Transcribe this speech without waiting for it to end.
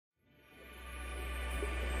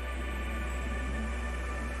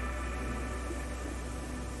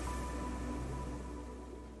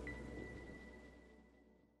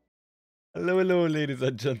Hello, ladies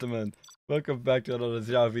and gentlemen. Welcome back to another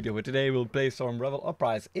Java video. Where today we'll play some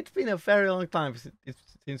RebelUprise. It's been a very long time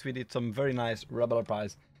since we did some very nice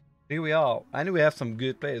RebelUprise. Here we are, and we have some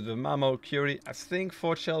good players with Mamo, Kuri. I think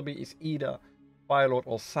Fort Shelby is either Firelord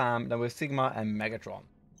or Sam. Then with Sigma and Megatron.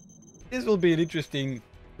 This will be an interesting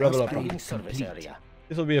RebelUprise.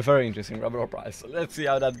 This will be a very interesting RebelUprise. So let's see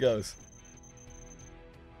how that goes.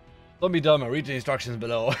 Don't be dumb and read the instructions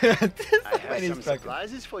below. I have some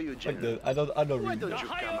surprises for you, General. I don't Why read. don't you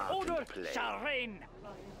come out and play? Shall reign.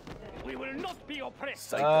 We will not be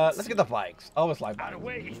oppressed. Let's get the bikes. I always like Our bikes.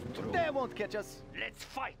 way is true. They won't catch us. Let's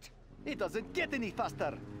fight. It doesn't get any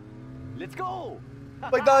faster. Let's go.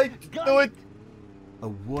 Like that. Do it. A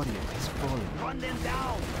warrior has fallen. Run them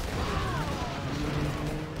down.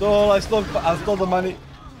 No, I stole the money.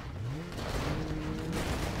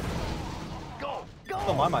 Go, go.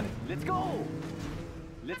 Stole my money. Let's go.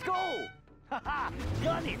 Let's go. Haha,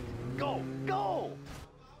 gun it. Go, go.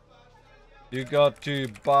 You got to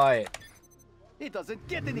buy it. It doesn't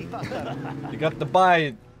get any faster. You got to buy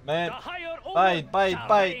it, man. The higher Buy order it, buy it, shall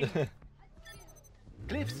buy reign. it.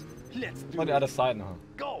 Cliffs, let's do On the it. other side now.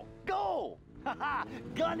 Go, go. Haha,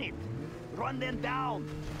 gun it. Run them down.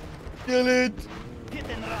 Kill it. Hit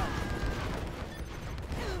and run.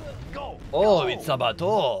 Go. Oh, go. it's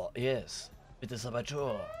sabotour. Yes, it's a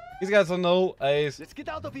sabotour. These guys don't know is Let's get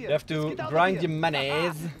out of here. you have to Let's get out of grind here. your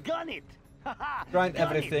monies, Gun it. Haha, grind gun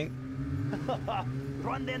it. everything.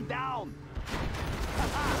 Run them down.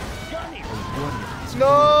 Gun it.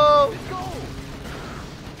 No! Let's go.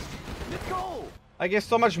 Let's go. I gave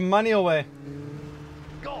so much money away.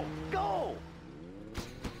 Go. Go.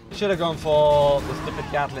 Should have gone for the stupid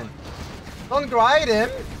gatling. Don't grind him.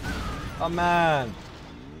 Oh man.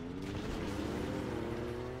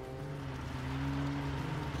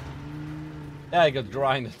 Yeah, I got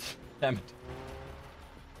grinded. Damn it.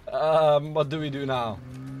 What do we do now?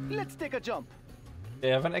 Let's take a jump. They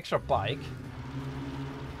have an extra bike.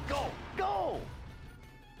 Go. Go.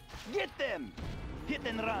 Get them. Hit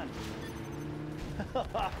and run.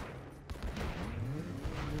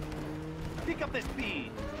 Pick up the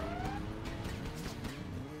speed.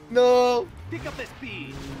 No. Pick up the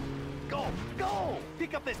speed. Go. Go.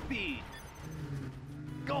 Pick up the speed.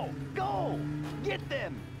 Go. Go. Get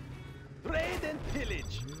them. Raid and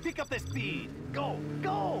pillage. Pick up the speed. Go.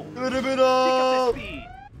 Go. Pick up the speed.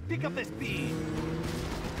 Pick up the speed.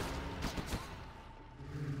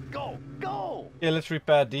 Go. Go. Yeah, let's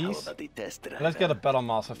repair How these. about the test drive? Let's get a battle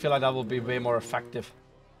mass. I feel like that will be way more effective.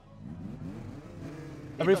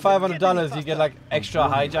 Every doesn't get any $500 you get like extra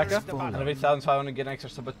hijacker, fallen. and every 1,500 you get an extra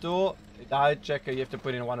sabotour. The hijacker you have to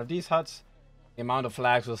put in one of these huts. The amount of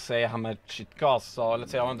flags will say how much it costs. So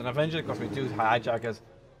let's say I want an Avenger, it costs me 2 hijackers,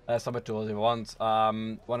 sabotours if I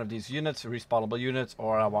want one of these units, respawnable units,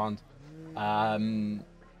 or I want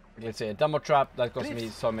let's say a demo trap that costs me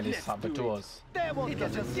so many Let's do it. sabotours. They won't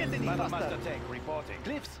catch us. Get any Master faster. tank reporting.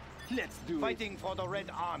 Cliffs, let's do it. Fighting for the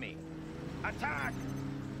Red Army. Attack!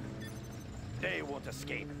 They won't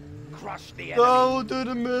escape. Crush the enemy. Go to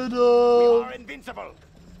the We middle. are invincible.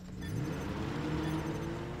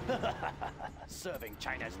 Serving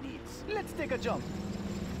China's needs. Let's take a jump.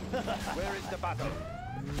 Where is the battle?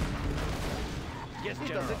 Yes, It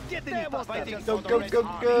General. doesn't get any They were faster. fighting Go, for the go, Red go,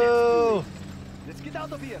 Army. go. Let's get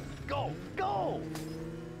out of here. Go. Go.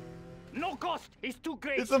 No cost is too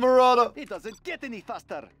great. It's a marauder. It doesn't get any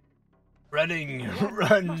faster. Running, Must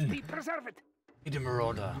run. be preserved. It's a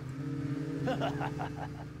marauder.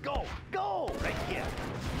 Go. Go. Right here.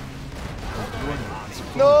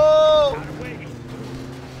 No! Our way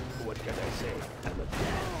is What can I say? I'm a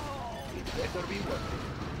fan. It better be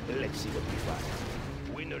worth it. Let's see what we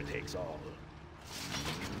find. Winner takes all.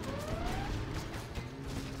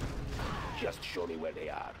 Just show me where they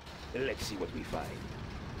are. Let's see what we find.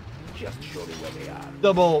 Just show me where they are.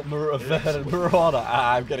 Double marauder.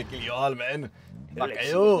 Ah, I'm gonna kill you all, man. Fuck Let's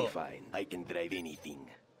see what we you. find. I can drive anything.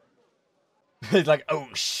 It's like, oh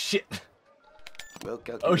shit. Well Oh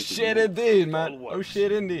calculated shit move. indeed, It man. all Oh works.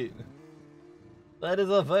 shit indeed. That is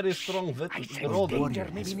a very strong A marauder. warrior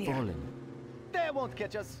has fallen. They won't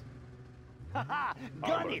catch us. Haha.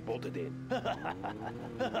 Gun Armor it. bolted in.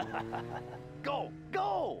 Go.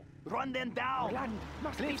 Go. Run them down. land.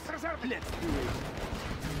 Must be Cliffs, preserved. let's do it.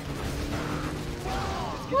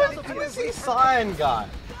 Who is this sign guy?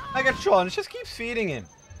 Megatron, just keeps feeding him.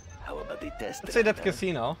 How about the test Let's say drive, that huh?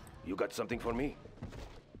 casino. You got something for me?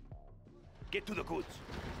 Get to the goods.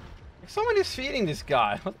 Somebody's feeding this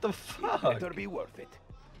guy. What the fuck? Better be worth it.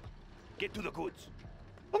 Get to the goods.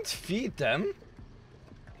 Don't feed them.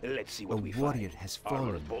 Let's see A what we warrior find. has Armor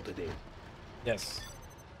fallen. bolted in. Yes.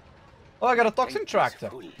 Oh, I got a toxin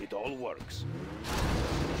tractor. It all works.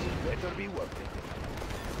 Better be worth it.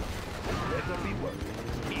 Better be worth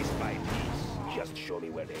it. Piece by piece. Just show me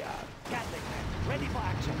where they are. Gatling, ready for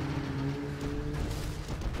action.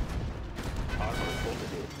 Armor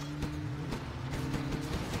bolted in.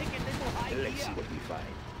 Take a little high Let's see here. what we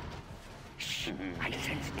find. I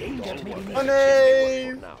sense danger. Maybe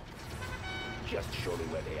Money! Now. Just show me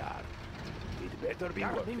where they are. It better be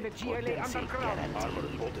worth Guarding the it. GLA underground. Armor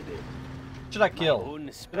bolted in. Should I kill?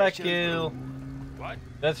 Should I kill? What?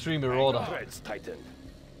 That's 3 Marauder. Threads tightened.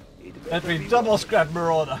 It That better we be double worth scrap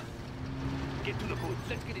Marauder. it. Get to the goods.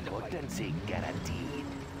 Let's get in the fight. potency guaranteed.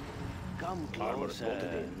 Come Armor bolted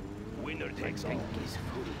closer. in. Winner takes all. Tank is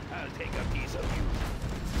full. I'll take a piece of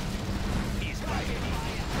you. Piece by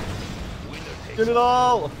piece. Winner takes Get it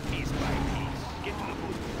all! Piece by piece. Get to the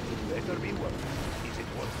goods. It better be worth it. Is it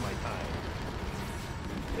worth my time?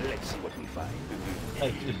 Let's see what we find.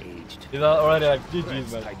 Aged. Is that already like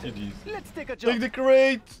GG's, man? GG's. Let's take a Take jump. the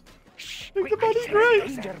crate! Take the money crate!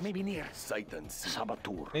 Danger may be near. Sight unseen.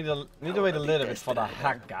 Sabotour. Need to wait a little bit for the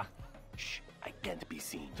hacker. Shh, I can't be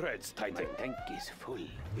seen. Threads tighten. My tank is full.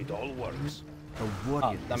 It all works. A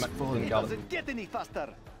warrior damn has it. fallen. It Got it. doesn't get any faster.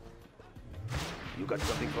 You got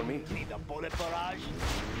something for me? Need a bullet barrage?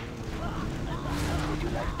 Would you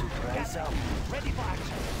like to try some? Ready for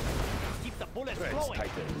action. Keep the bullets Threads flowing.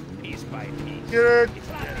 tighten. Piece by piece. Get it!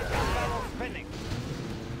 Spinning.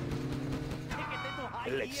 Take a little high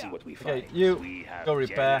Let's see here. what we find. Okay, you We have go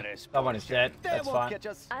repair. generous That one is dead. They That's won't fine. catch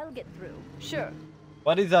us. I'll get through. Sure.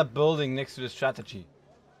 What is that building next to the strategy?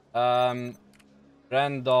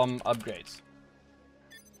 Random upgrades.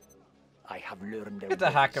 I have learned their Get the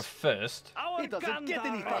ways. hacker first. Our It doesn't get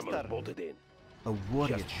any Gandalf. Armor faster. bolted in. A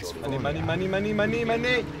warrior Just has show me. Money, fallen. money, money, money, money,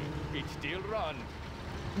 money! It still runs.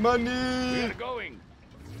 Money! We're going.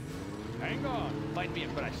 Hang on. Find me a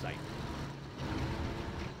crash site.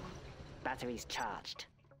 Batteries charged.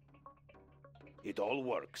 It all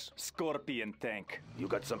works. Scorpion tank. You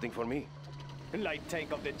got something for me? Light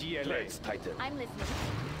tank of the GLA. Threads tighten. I'm listening.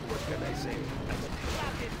 What can I say?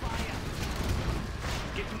 Rapid fire.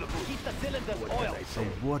 Get to the booth. Keep the cylinders What can oiled. I say?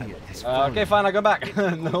 A warrior has fallen. Okay, fine, I go back. No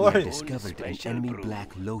We have worries. discovered an Special enemy brew.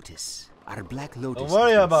 black lotus. Our black lotus. Don't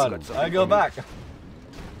worry has been about seen. it. I go back.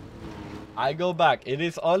 I go back. It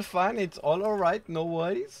is all fine. It's all alright. No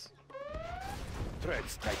worries.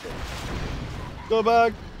 Threads tighten. Go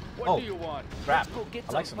back. What Oh, do you want? crap. Go get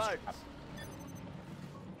I like some some parts. scrap.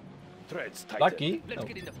 Threads tighten. Lucky? Let's No.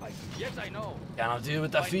 get in the fight. Yes, I know. Cannot deal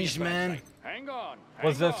with the Find me a fish, crash man. site. Hang on.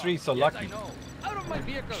 Was hang that on. 3 so Yes, lucky? I know. Out of my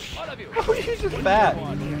vehicle, all of you. Oh, you're just bad. A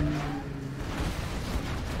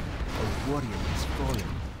warrior has fallen.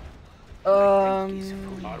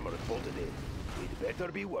 Armor bolted in. It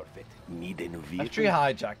better be worth it. Need a new vehicle. Actually,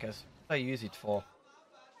 hijackers. What do I use it for?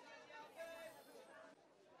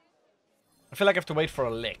 I feel like I have to wait for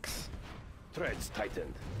a licks. Threads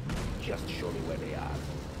tightened. Just show me where they are.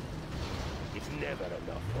 It's never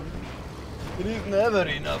enough for me. It is never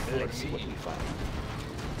enough for Let's see what me. we find.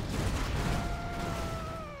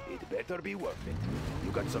 It better be worth it.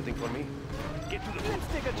 You got something for me? Get to the Let's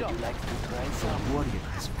take a jump. A warrior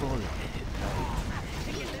has fallen.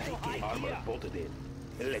 armor bolted in.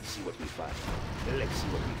 Let's see what we find. Let's see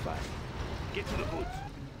what we find. Get to the goods.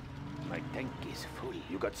 My tank is full.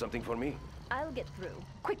 You got something for me? I'll get through.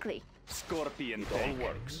 Quickly. Scorpion It all tank.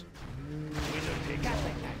 works. Winner takes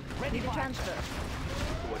all. Ready Need a for action. transfer.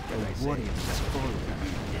 What can I A say? warrior has fallen.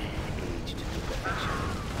 Aged to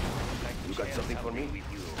perfection. You got something for me?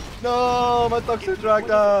 No, my toxin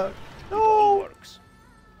tractor. It all No, works.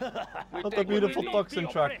 not a beautiful toxin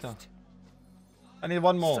tractor. I need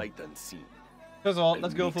one more. Sight unseen. First of all,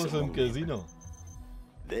 let's go for some casino.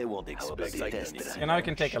 They won't expect sight test unseen. And now I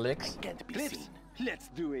can take a licks. Can't be Clips, seen. let's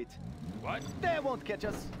do it. What? They won't catch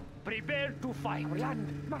us. Prepare to fight.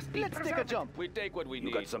 Land must be Let's take a preserved. jump. We take what we You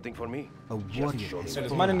need. got something for me? A Just warrior show me has where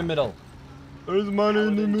There's they money in fallen. the middle. There's money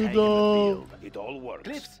in the Tag middle. field. It all works.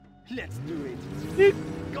 Clips, let's do it.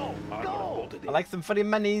 Go. Armor Go. bolted in. I like some funny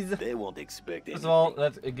monies. They won't expect First of all, anything.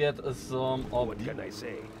 let's get some of What the... can I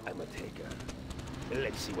say? I'm a taker.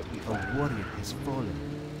 Let's see what we A find. warrior has fallen.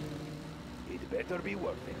 It better be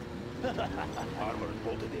worth it. Armor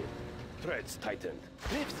bolted in. Threads tightened.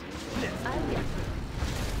 Clips, let's I'll get through.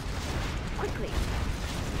 Quickly.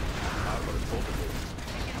 Armor bolted in.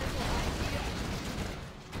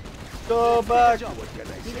 Go back. What can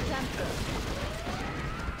I Need say? a transfer.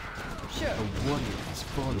 Sure. A warrior has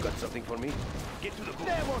fallen. You got something for me? Get to the They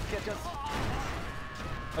booth. won't catch us.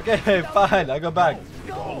 Okay, fine. I go back.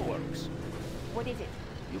 It all works. What is it?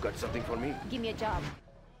 You got something for me? Give me a job.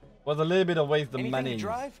 Was a little bit of waste of Anything money. to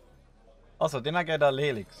drive? Also, didn't I get a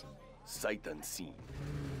helix? Sight unseen.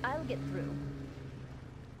 I'll get through.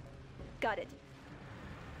 Got it.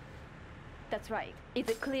 That's right. Is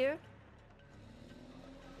it clear?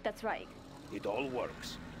 That's right. It all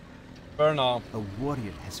works. Burn off. A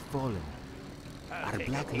warrior has fallen. Our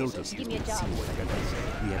Black Lotus has Give me a been job.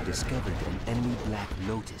 seen. We have discovered an enemy Black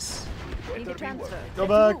Lotus. Need to transfer. Go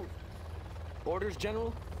Let's back. move. Orders,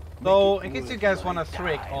 General? So, in case you guys want a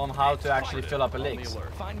trick on how to actually fill up elix,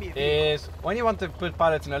 is when you want to put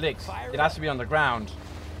pilots in elix, it has to be on the ground.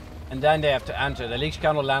 And then they have to enter. The elix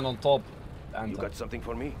cannot land on top. You Enter. got something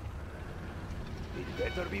for me? It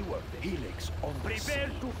better be worth it. Helix on the Prepare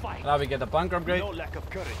scene. to fight. Now we get a bunker upgrade. No lack of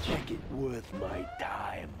courage. Make it worth my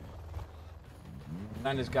time.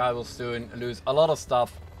 And this guy will soon lose a lot of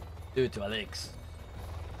stuff due to elix.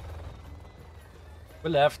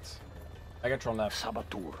 We left. Megatron left.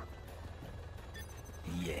 Sabotour.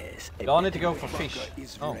 Yes. We all need to go for bunker fish.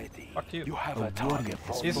 is Oh, ready. fuck you. You have A a target warrior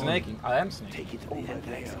for He's me. snaking. I am snaking. Take it over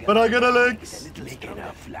there. But I got elix. Make it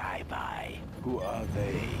a flyby. Who are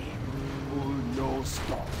they? Who knows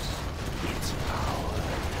stops? It's our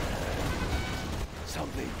turn.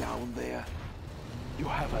 Something down there. You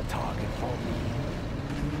have a target for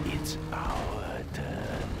me. It's our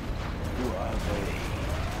turn. Who are they?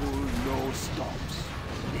 Who knows stops?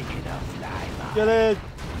 Make it a flyby. Get it.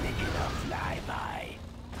 Make it a flyby.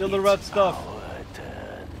 Kill the red stuff. Our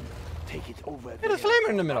turn. Take it over Get there. a flamer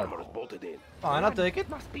in the middle. Armor's bolted in. Fine, I'll take it.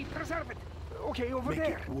 Must be preserved. Okay, over Make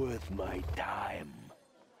there. it worth my time.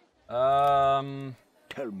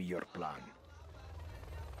 Tell me your plan.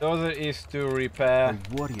 The other is to repair,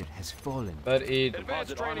 A warrior has fallen. but it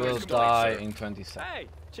will die in 20 seconds. Hey,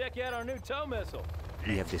 check out our new tow missile.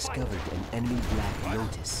 We have discovered an enemy Black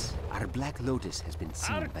Lotus. Our Black Lotus has been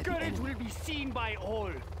seen Our by the courage enemy. will be seen by all.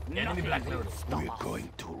 Enemy Black Lotus. We're going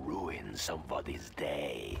to ruin somebody's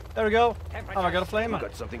day. There we go. Oh, I got a You flamer.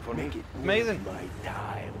 got something for me? Make it Amazing. worth my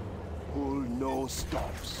time. Who knows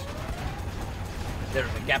stops? There's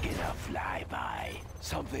a gap. Get a flyby.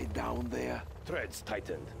 Something down there. Threads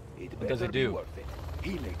tightened. It What does it better be do? worth it.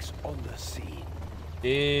 Helix on the scene.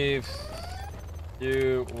 Gives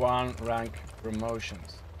you 1 rank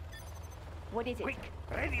promotions. What is it? Quick,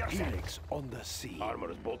 ready yourself. Helix on the scene.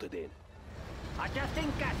 Armor is bolted in.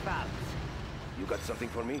 Adjusting gas valves. You got something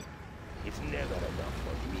for me? It's never enough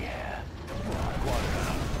for me. Yeah. What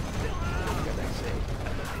can I say?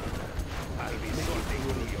 I'll be sorting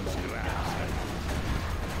through your scraps.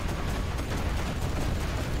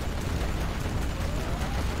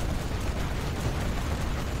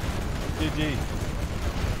 GG.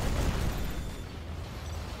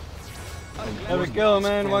 There we go,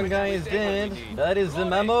 man. One guy is dead. That is the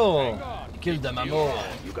memo. Killed the memo.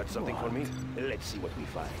 You got something for me? Let's see what we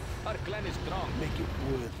find. Our clan is strong. Make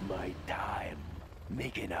it worth my time.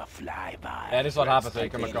 Making a flyby. Yeah, this is what happens when you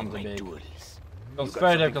come across the big. It's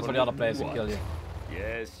very difficult for the other players to kill you.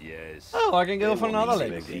 Yes, yes. Oh, I can go for another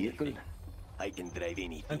link. Vehicle. I can drive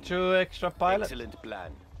anything. And 2 extra pilots. Excellent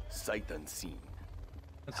plan. Sight unseen.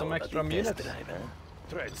 And some How about extra the test units. drive, huh?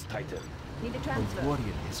 Threads tighten. Need to A transfer.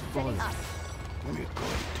 warrior has Setting fallen. up. We're going to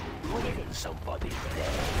What is ruin it? somebody's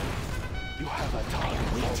day. You have a target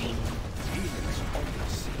for me. Helix on the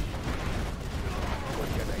scene. What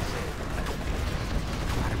can I say?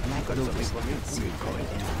 Our Black Got something Lotus for has me? been seen We're by going the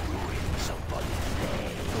to enemy. ruin somebody's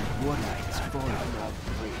day. A warrior has fallen.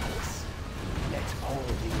 Bricks. Let's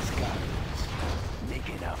hold these guns.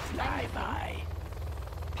 Making a flyby.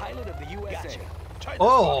 Pilot of the USA.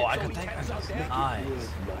 Oh, I can take that. Nice.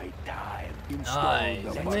 With my time. Nice.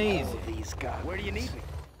 Let's Amazing. hold these guns. Where do you need me?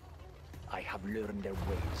 I have learned their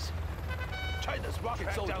ways. China's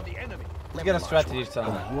rockets down the enemy. Let's get a strategy A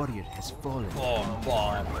time. warrior has fallen. Oh,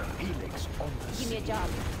 boy. Helix on the Give me a scene. job.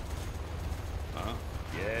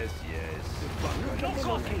 Yes, yes.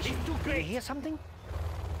 No location. It's too great. You hear something?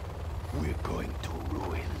 We're going to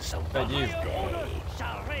ruin But somebody's you, day.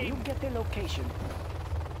 Shall reign. You get the location.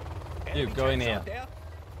 you go in here.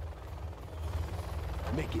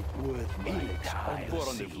 Make it worth my time. Four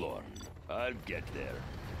on the floor. I'll get there.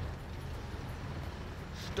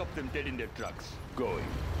 Stop them dead in their tracks. Going.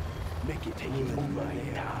 Make it worth my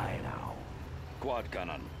time now. Quad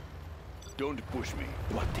cannon. Don't push me.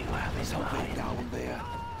 What do you have in something down there?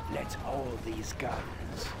 Let's hold these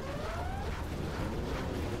guns.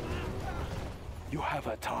 You have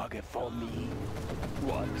a target for me.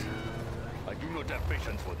 What? I do not have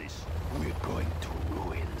patience for this. We're going to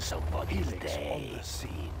ruin somebody's day. On the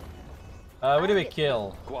scene. What do we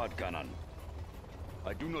kill? Quad cannon.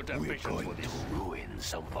 I do not have We're patience going for to this. ruin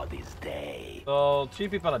somebody's day. So, 3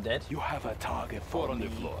 people are dead. You have a target for Four on me.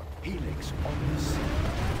 the floor. Helix on the scene.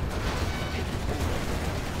 Take it over.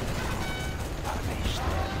 Punish them.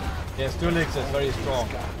 Yes, 2 licks is very strong.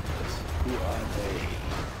 Who are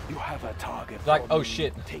they? You have a target. Like, for oh me.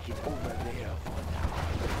 shit. Take it over there for now.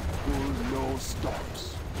 Who no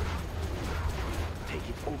stops. Take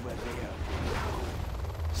it over there for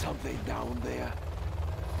now. Something down there.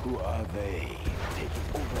 Who are they? Take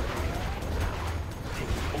it over there for now. Take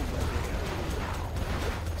it over there for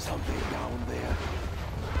now. Something down there.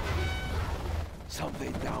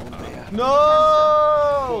 Something down there.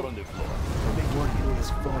 No! On the floor. Make one is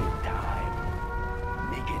void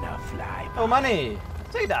time. Making a fly. Oh, money!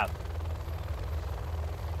 Say that!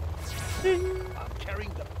 I'm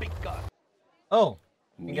carrying the big gun. Oh,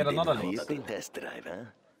 you can get Needed another a lead. Houston test drive, huh?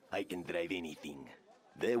 I can drive anything.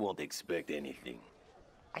 They won't expect anything.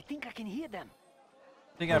 I think I can hear them.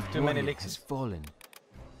 I think I have too many Warrior licks. has fallen.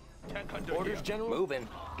 Tank under Orders, here. General. Moving.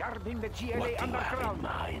 Guarding the GLA What do you have in underground.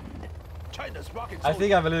 mind? China's rocket I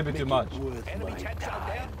think I have a little bit too much. Worth Enemy my tanks out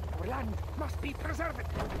there. time. Our land must be preserved.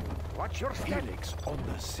 Watch your step. Felix on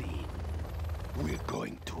the scene. We're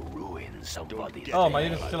going to ruin somebody's Oh, my day.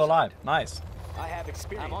 unit's still alive. Nice. I have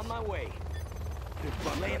experience. I'm on my way. The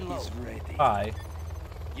bunker Laying low. is ready. Bye.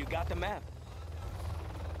 You got the map.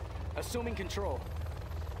 Assuming control.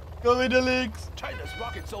 Go with the licks! China's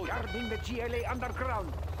rocket soldier. Guarding the GLA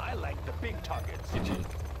underground. I like the big targets. GG.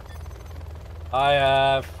 I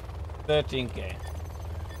have 13k.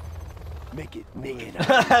 Make it worth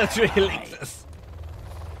That's 3 licks.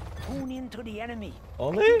 Tune into the enemy. I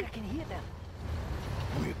Only? think I can hear them.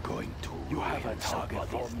 We're going to You have a target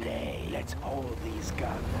for me. Let's hold these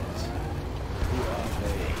guns. Who are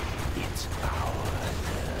they? It's our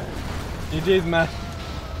GG's, man.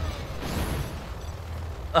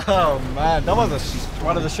 Oh man, that was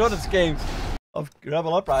one of the shortest games of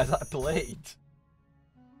RebelUprise I played.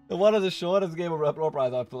 One of the shortest games of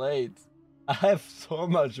RebelUprise I played. I have so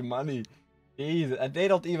much money. Jesus, and they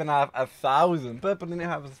don't even have 1,000. People didn't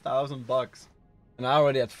have $1,000. And I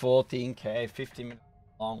already had 14k, 15 minutes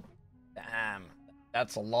long. Damn,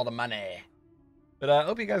 that's a lot of money. But I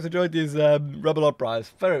hope you guys enjoyed this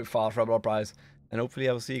RebelUprise. Very fast RebelUprise. And hopefully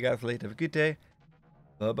I will see you guys later. Have a good day.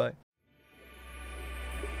 Bye bye.